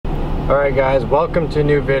Alright guys, welcome to a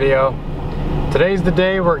new video. Today's the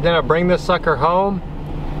day we're gonna bring this sucker home.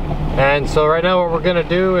 And so right now what we're gonna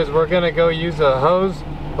do is we're gonna go use a hose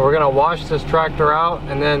and we're gonna wash this tractor out,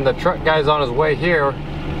 and then the truck guy's on his way here,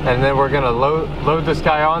 and then we're gonna load this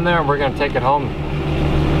guy on there and we're gonna take it home.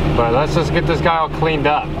 But let's just get this guy all cleaned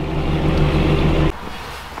up.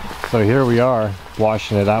 So here we are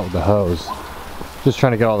washing it out with the hose. Just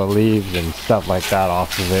trying to get all the leaves and stuff like that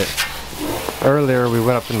off of it. Earlier we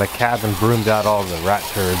went up in the cab and broomed out all the rat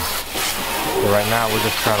turds. So right now we're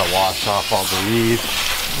just trying to wash off all the leaves,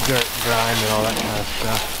 dirt, grime, and all that kind of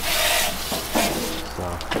stuff.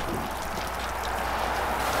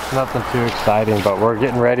 So nothing too exciting, but we're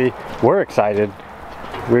getting ready. We're excited.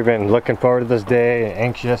 We've been looking forward to this day,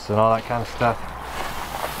 anxious and all that kind of stuff,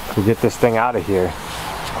 to get this thing out of here.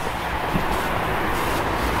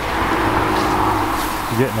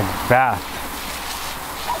 Getting a bath.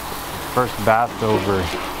 First bath over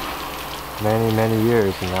many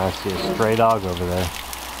years, and now I see a stray dog over there.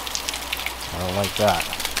 I don't like that.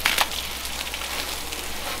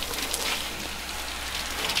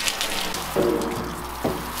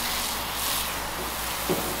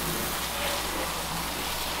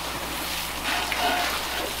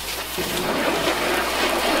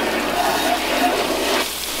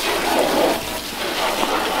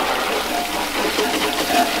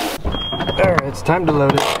 Alright, it's time to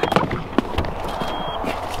load it.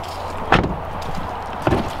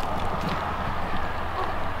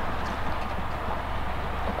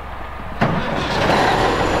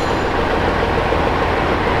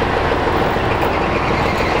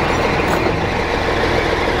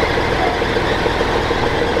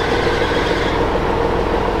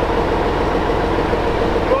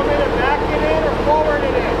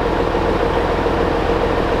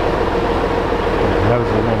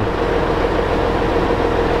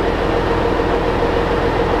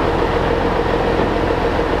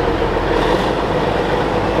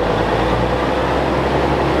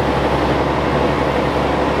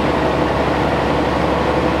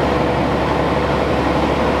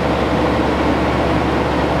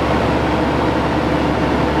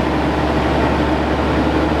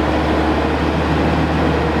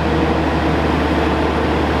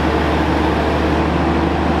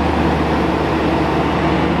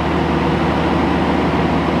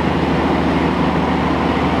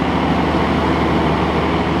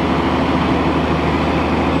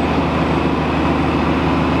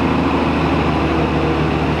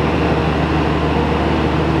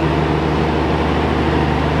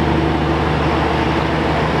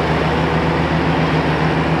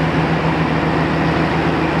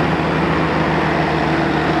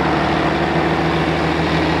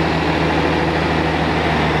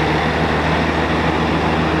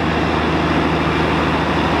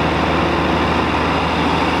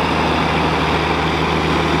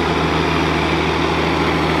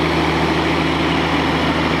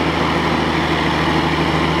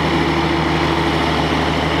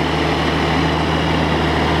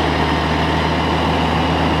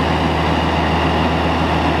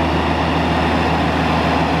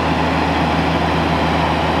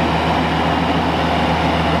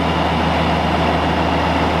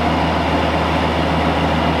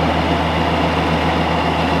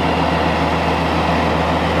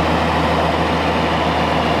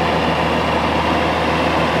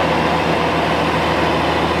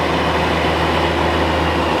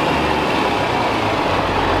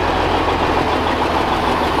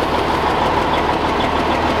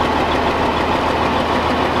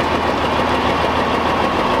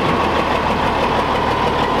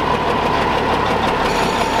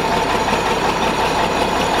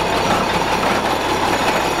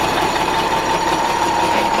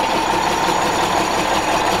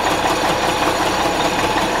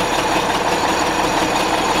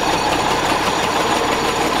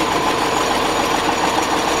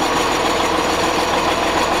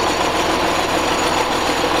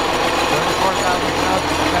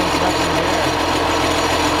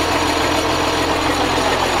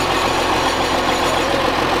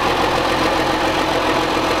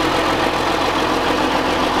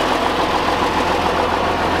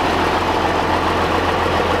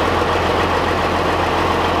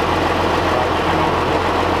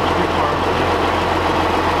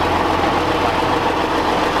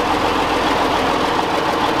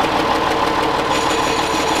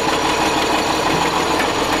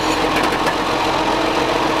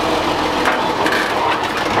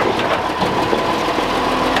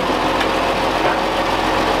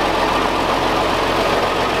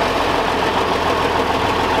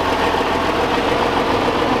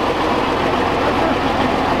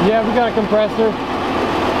 Yeah, we got a compressor.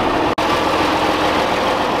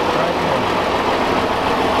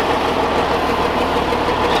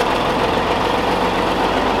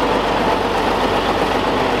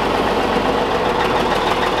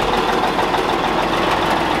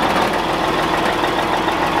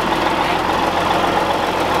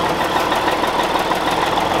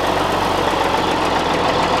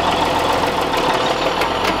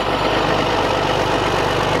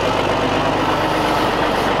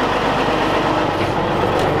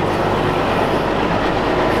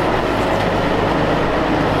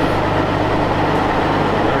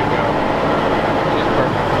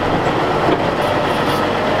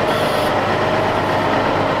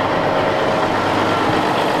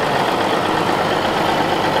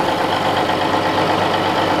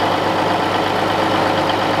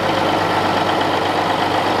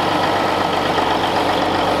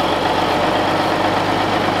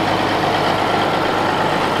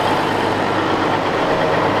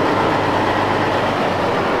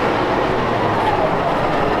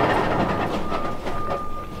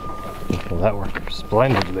 that worked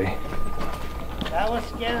splendidly. That was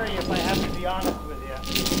scary, if I have to be honest with you.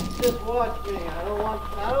 Just watch me. I don't want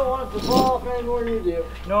it to fall off any more than you do.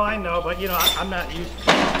 No, I know, but you know, I'm not used to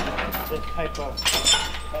this type of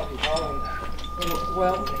heavy hauling.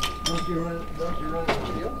 Well, don't you run it in the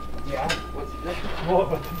field? Yeah. What's the difference? Well,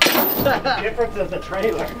 but the difference is the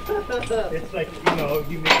trailer. It's like, you know,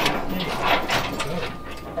 you make a mistake.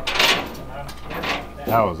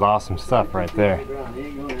 That was awesome stuff right there.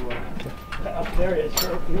 Up there it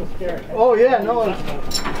sure feels scary. Oh yeah, no. I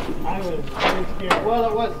was very scared. Well,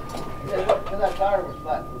 it was. Yeah, that tire was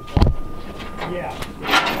flat. Yeah,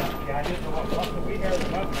 I didn't know what muscle we heard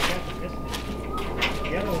them up, and I guess this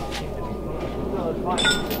the other one seemed to be fine. No, it's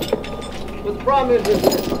fine. But the problem is this,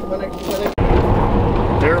 when it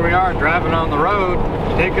Here we are driving on the road,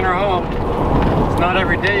 taking her home. It's not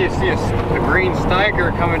every day you see a green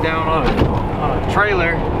Steiger coming down on a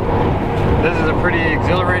trailer. This is a pretty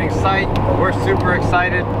exhilarating sight. We're super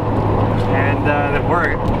excited, and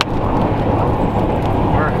we're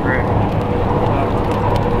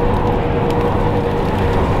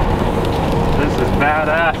this is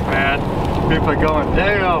badass, man. People are going,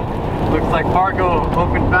 damn, looks like Fargo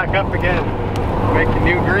opened back up again, making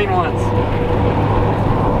new green ones.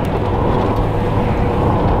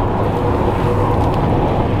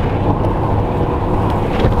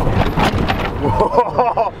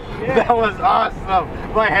 Whoa, yeah. That was awesome.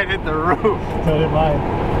 My head hit the roof. So did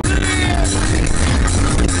mine.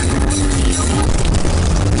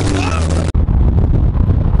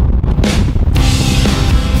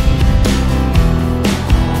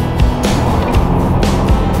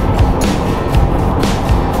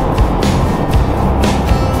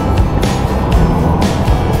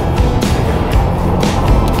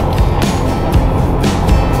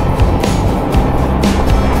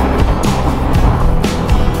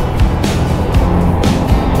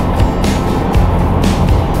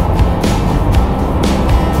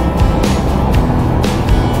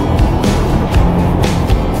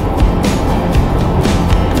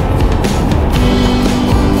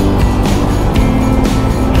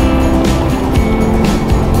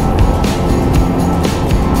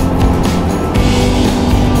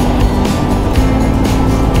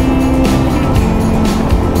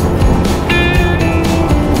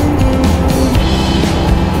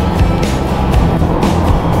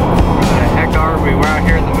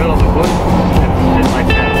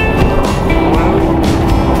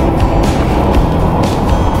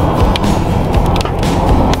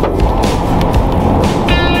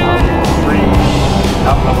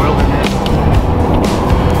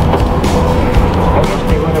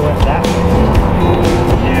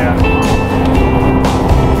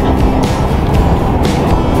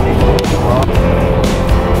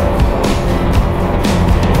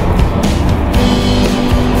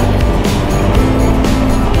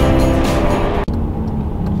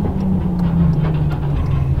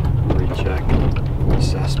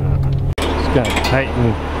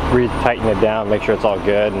 Retighten it down, make sure it's all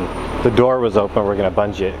good. And the door was open, we're gonna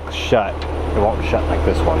bungee it shut. It won't shut like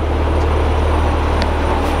this one.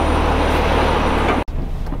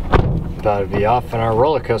 Thought it'd be off on our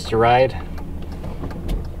roller coaster ride.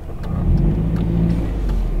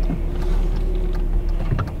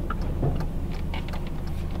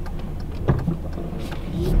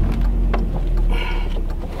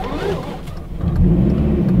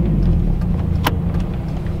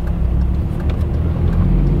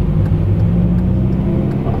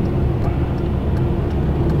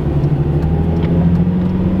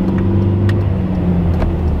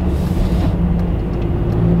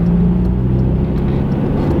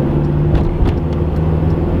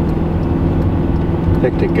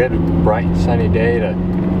 Picked a good, bright, sunny day to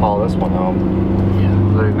haul this one home.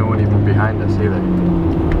 Yeah. There's no one even behind us either.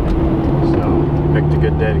 So, picked a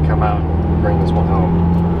good day to come out and bring this one home.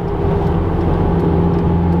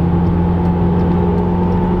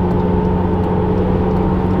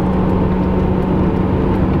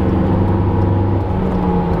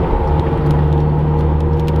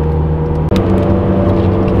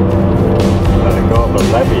 Let it go up a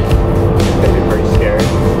levee. Maybe pretty scary.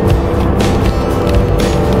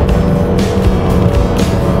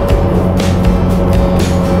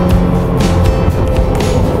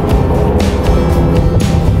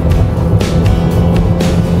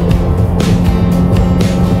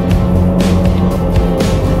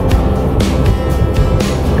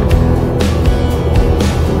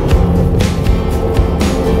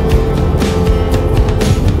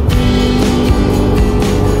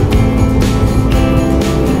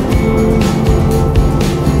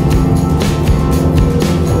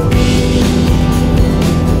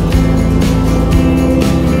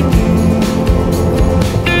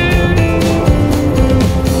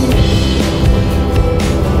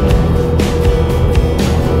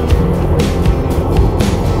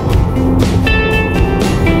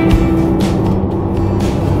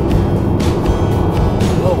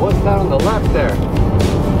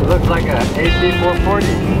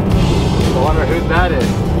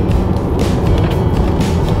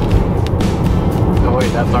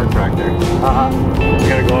 That's our tractor. We're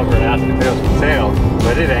gonna go over and ask if it was for sale,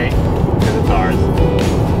 but it ain't, because it's ours.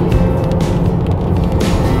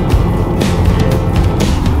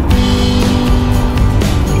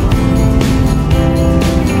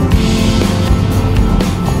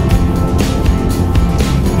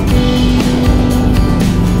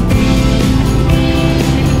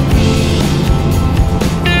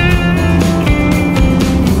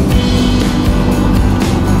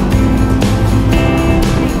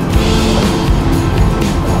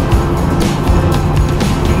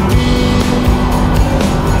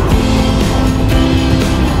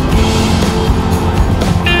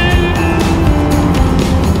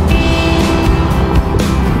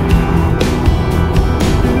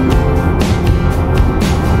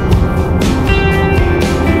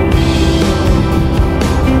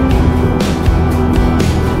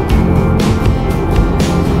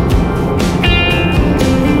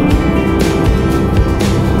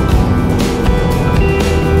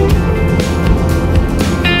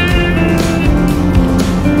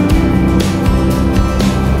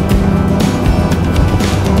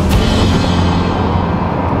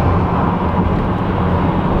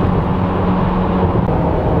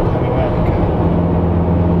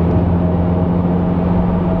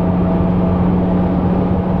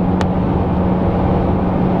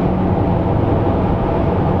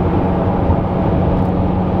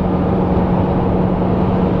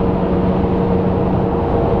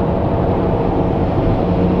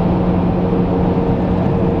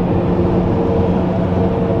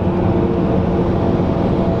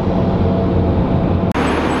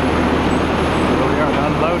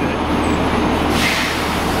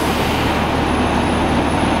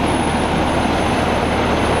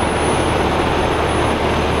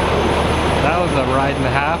 A ride and a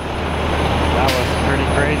half. That was pretty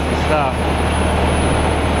crazy stuff.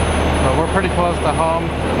 But we're pretty close to home.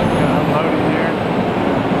 I'm gonna unload it here.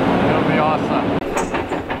 It'll be awesome.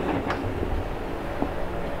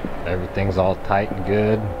 Everything's all tight and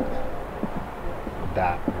good.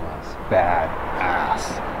 That was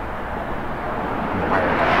badass.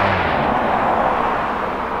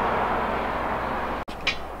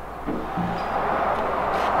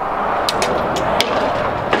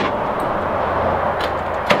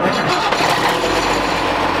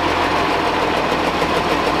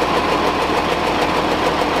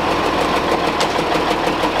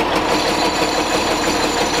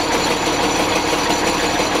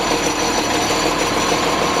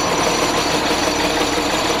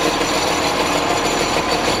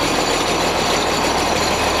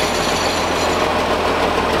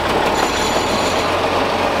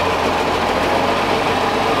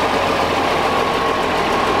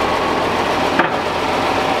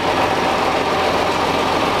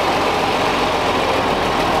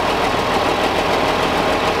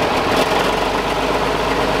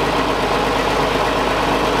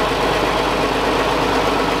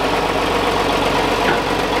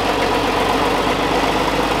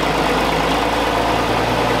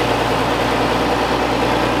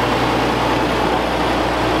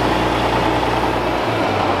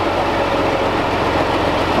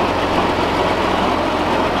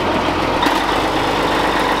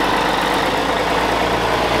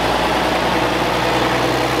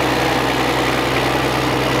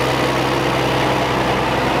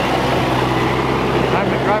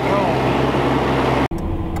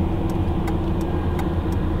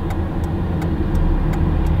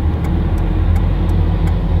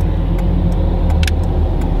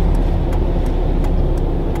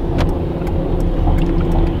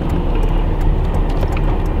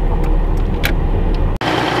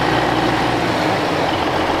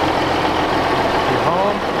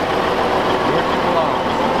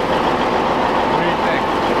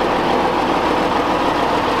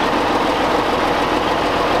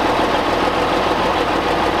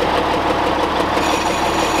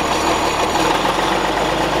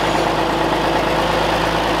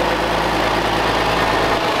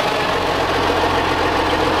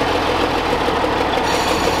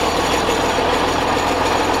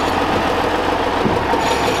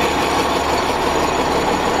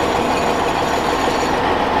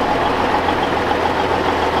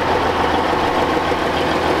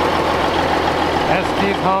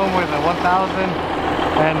 Home with a 1000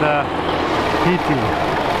 and a PT.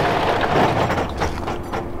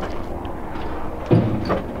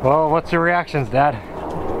 Well, what's your reactions, Dad?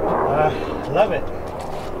 Love it.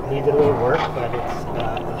 Needs a little work, but it's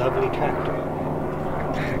a lovely tractor.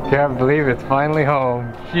 Can't believe it's finally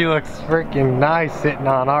home. She looks freaking nice sitting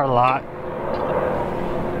on our lot.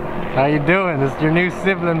 How you doing? This is your new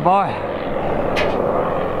sibling boy.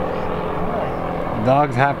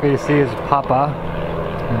 Dog's happy to see his papa.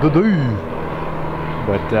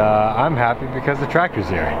 But I'm happy because the tractor's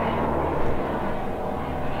here.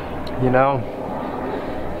 You know,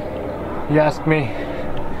 you ask me,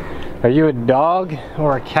 are you a dog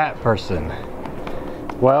or a cat person?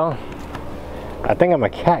 Well, I think I'm a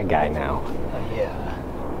cat guy now.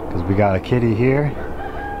 Yeah. Because we got a kitty here,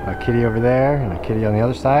 a kitty over there, and a kitty on the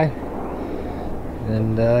other side.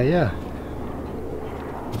 And yeah.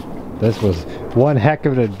 This was one heck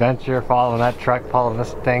of an adventure, following that truck, following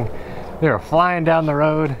this thing. We were flying down the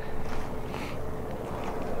road.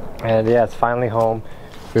 And yeah, it's finally home.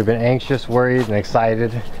 We've been anxious, worried, and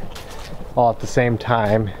excited all at the same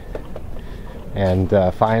time. And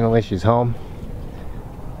finally she's home.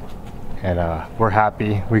 And we're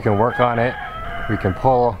happy. We can work on it. We can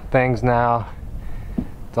pull things now.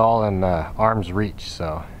 It's all in arm's reach,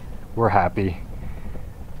 so we're happy.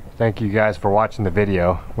 Thank you guys for watching the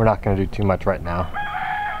video. We're not going to do too much right now.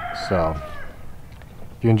 So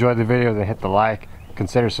if you enjoyed the video, then hit the like,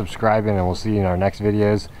 consider subscribing, and we'll see you in our next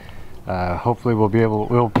videos. Hopefully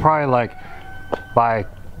we'll probably like buy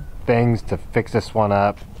things to fix this one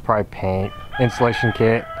up, probably paint, insulation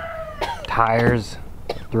kit, tires.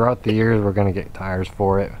 Throughout the years we're going to get tires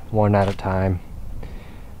for it, one at a time.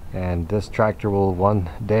 And this tractor will one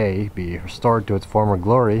day be restored to its former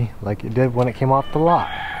glory like it did when it came off the lot.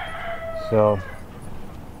 So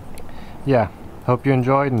yeah, hope you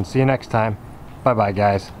enjoyed, and see you next time. Bye bye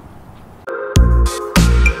guys.